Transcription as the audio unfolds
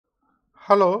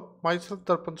Hello, myself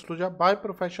Darpan Sluja. By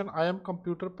profession, I am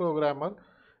computer programmer.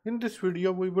 In this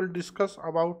video, we will discuss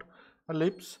about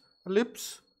ellipse.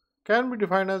 Ellipse can be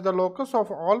defined as the locus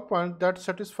of all points that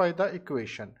satisfy the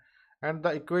equation. And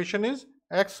the equation is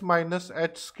x minus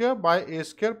h square by a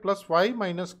square plus y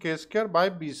minus k square by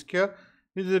b square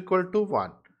is equal to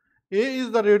 1. A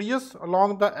is the radius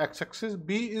along the x-axis,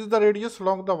 b is the radius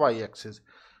along the y-axis.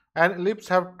 And ellipse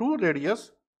have two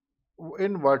radius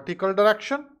in vertical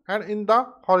direction and in the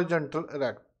horizontal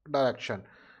direction,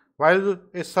 while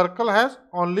a circle has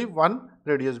only one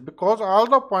radius, because all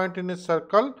the points in a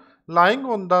circle lying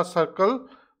on the circle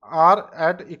are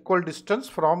at equal distance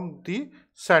from the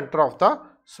center of the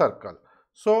circle.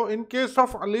 So in case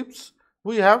of ellipse,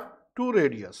 we have two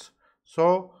radius.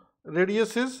 So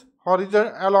radius is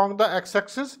horizontal along the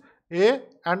x-axis A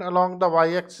and along the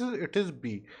y-axis it is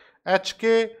B.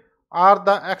 HK are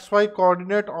the xy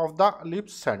coordinate of the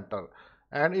ellipse center.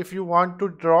 And if you want to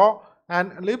draw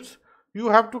an ellipse, you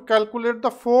have to calculate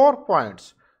the 4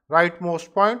 points.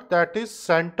 Rightmost point, that is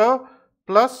center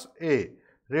plus A,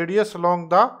 radius along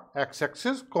the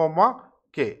x-axis, comma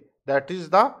K, that is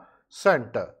the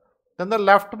center. Then the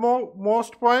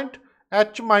leftmost point,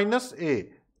 H minus A,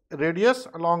 radius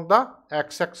along the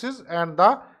x-axis, and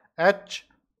the H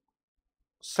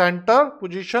center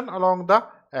position along the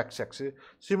x-axis.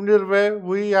 Similar way,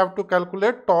 we have to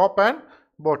calculate top and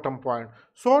bottom point.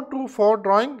 So for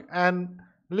drawing an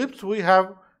ellipse, we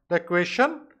have the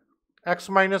equation x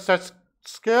minus h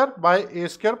square by a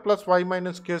square plus y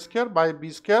minus k square by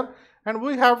b square, and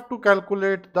we have to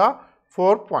calculate the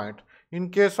 4 points.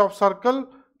 In case of circle,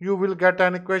 you will get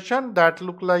an equation that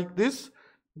look like this.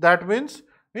 That means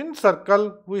in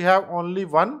circle we have only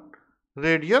one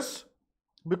radius,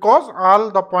 because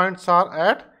all the points are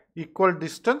at equal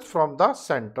distance from the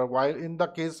center, while in the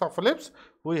case of ellipse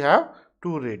we have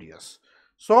two radius.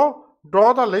 So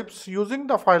draw the ellipse using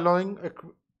the following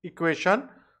equation.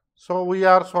 So we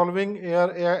are solving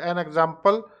here an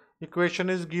example.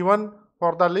 Equation is given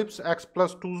for the ellipse x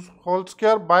plus 2 whole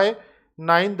square by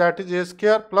 9, that is a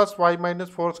square, plus y minus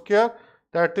 4 square,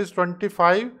 that is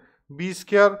 25, b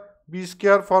square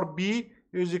for b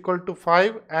is equal to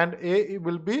 5 and a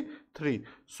will be 3.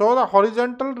 So the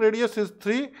horizontal radius is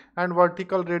 3 and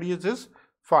vertical radius is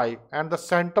 5, and the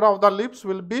center of the ellipse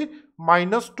will be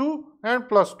minus 2 and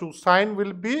plus 2. Sign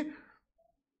will be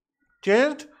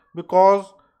changed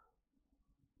because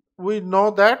we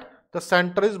know that the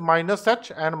center is minus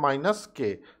h and minus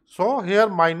k. So here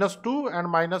minus 2 and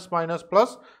minus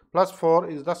plus 4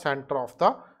 is the center of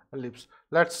the ellipse.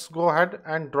 Let's go ahead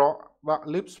and draw the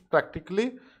ellipse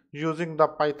practically using the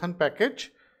Python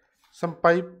package,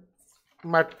 Sympy,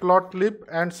 matplotlib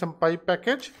and Sympy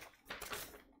package.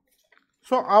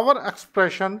 So our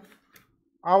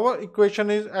equation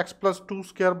is x plus 2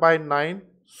 square by 9.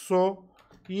 So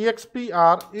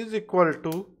expr is equal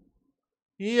to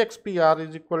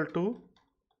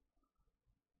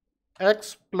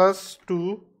x plus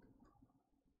 2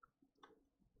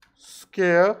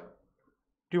 square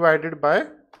divided by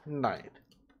 9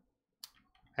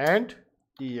 and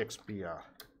expr.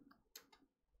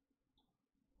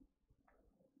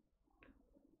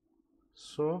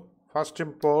 So first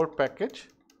import package,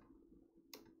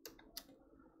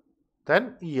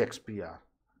 then expr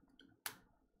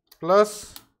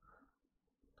plus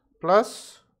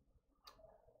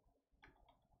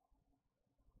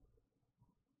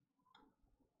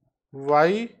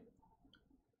y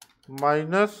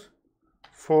minus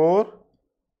 4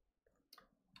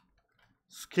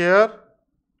 square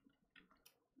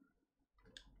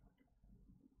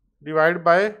divided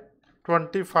by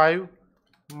 25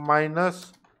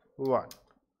 minus 1.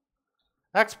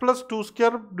 X plus 2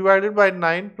 square divided by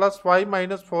 9 plus y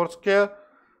minus 4 square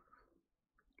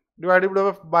divided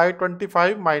by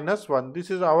 25 minus 1.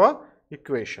 This is our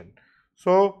equation.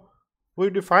 So we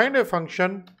defined a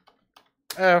function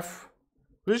f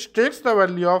which takes the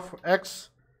value of x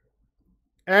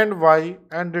and y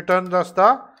and returns us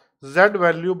the z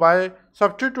value by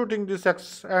substituting this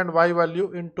x and y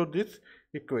value into this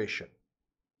equation.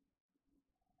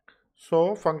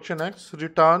 So function x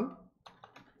return,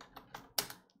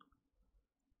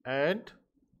 and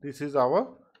this is our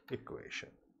equation.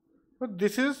 So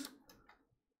this is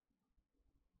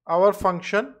our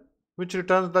function which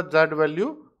returns the z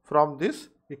value from this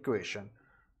equation.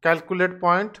 Calculate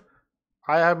point.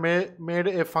 I have made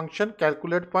a function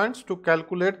calculate points to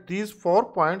calculate these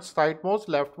 4 points, rightmost,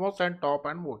 leftmost and top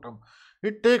and bottom.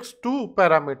 It takes two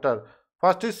parameters.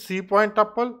 First is c point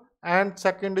tuple and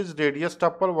second is radius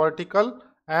tuple, vertical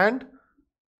and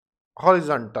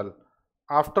horizontal.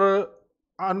 After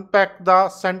unpack the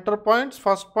center points,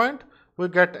 first point we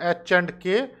get h and k,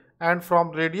 and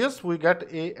from radius we get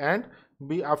a and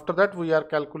b. After that we are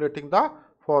calculating the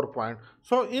 4 point.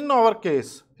 So in our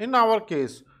case,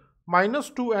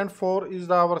 -2 and 4 is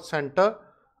our center.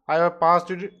 I have passed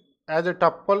it as a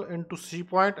tuple into C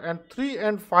point, and 3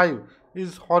 and 5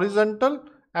 is horizontal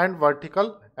and vertical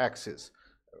axis,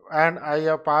 and I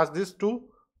have passed this to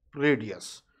radius.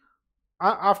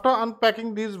 After unpacking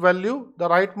this value, the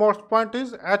rightmost point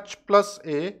is h plus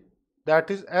a,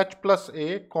 that is h plus a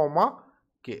comma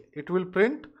k. It will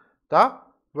print the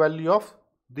value of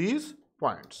these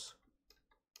points.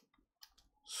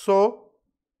 So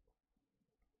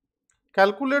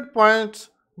calculate points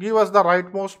give us the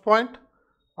rightmost point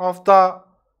of the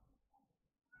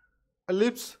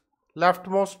ellipse,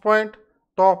 leftmost point,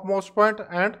 topmost point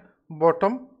and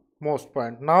bottommost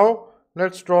point. Now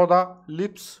let's draw the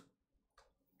ellipse.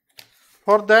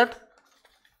 For that,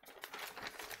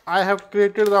 I have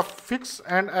created the fix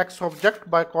and x object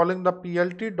by calling the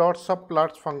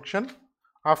plt.subplots function.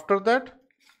 After that,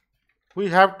 we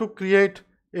have to create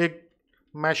a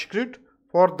mesh grid.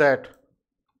 For that,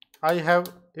 I have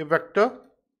a vector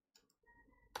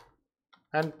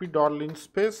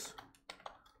np.linspace.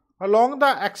 Along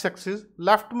the x-axis,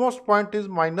 leftmost point is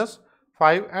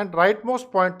 -5 and rightmost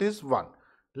point is 1.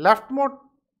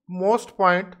 Leftmost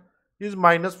point is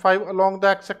 -5 along the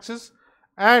x-axis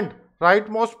and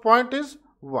rightmost point is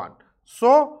 1.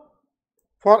 So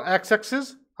for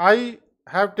x-axis, I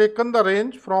have taken the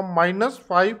range from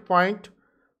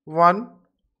 -5.1,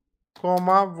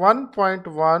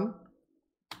 1.1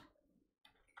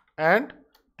 and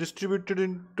distributed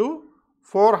into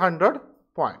 400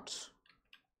 points.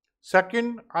 Second,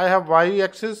 I have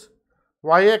y-axis.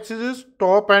 Y-axis is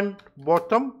top and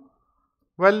bottom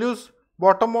values.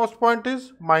 Bottommost point is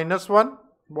 -1.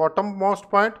 Bottommost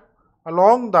point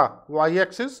along the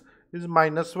y-axis is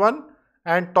 -1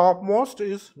 and topmost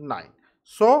is 9.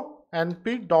 So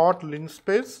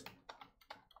np.linspace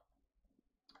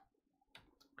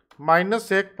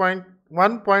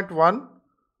 -1.1,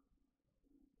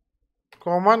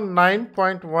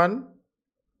 9.1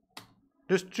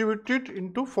 distributed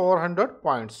into 400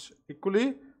 points,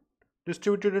 equally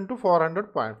distributed into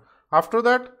 400 points. After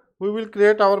that, we will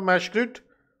create our mesh grid.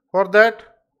 For that,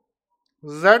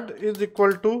 z is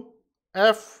equal to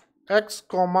fx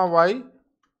comma y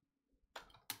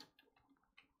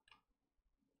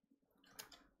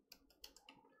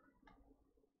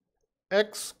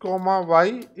x comma y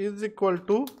is equal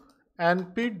to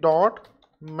np dot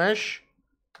mesh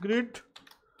grid,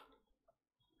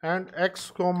 and x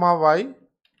comma y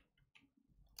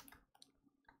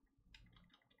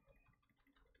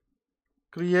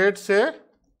creates a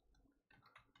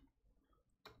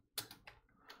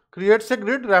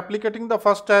grid replicating the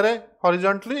first array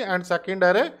horizontally and second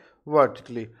array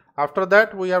vertically. After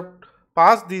that, we have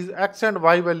passed these x and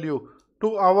y value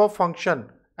to our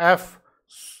function f,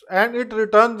 and it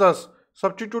returns us,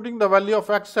 substituting the value of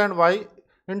x and y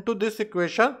into this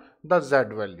equation, the z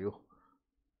value.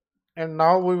 And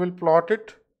now we will plot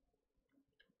it.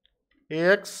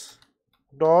 Ax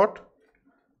dot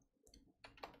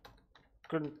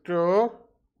contour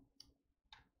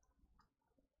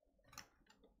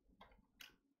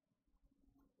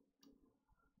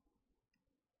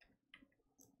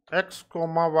x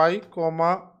comma y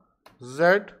comma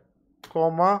z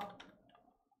comma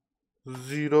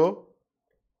 0.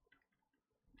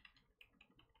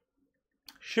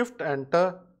 Shift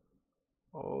enter.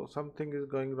 Oh, something is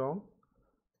going wrong.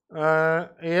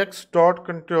 Ax dot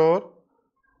contour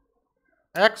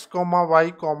x comma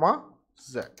y comma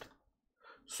z.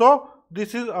 So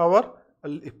this is our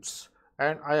ellipse,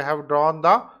 and I have drawn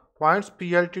the points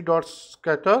plt dot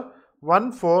scatter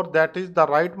 1, 4, that is the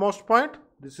rightmost point.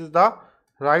 This is the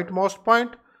rightmost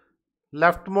point.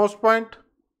 Leftmost point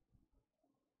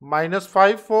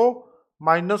 -5, 4,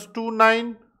 -2,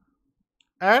 9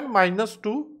 and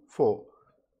 -2, 4.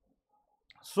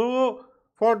 So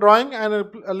for drawing an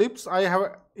ellipse, I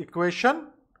have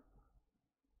equation,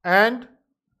 and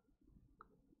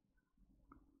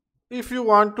if you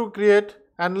want to create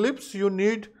an ellipse, you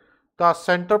need the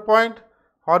center point,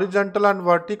 horizontal and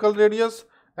vertical radius,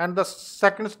 and the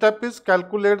second step is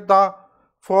calculate the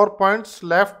 4 points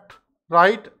left,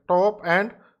 right, top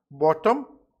and bottom,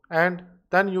 and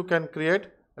then you can create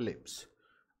ellipse.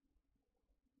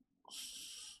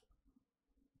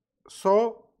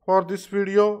 So for this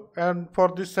video and for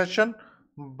this session,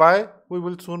 bye. We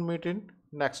will soon meet in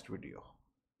next video.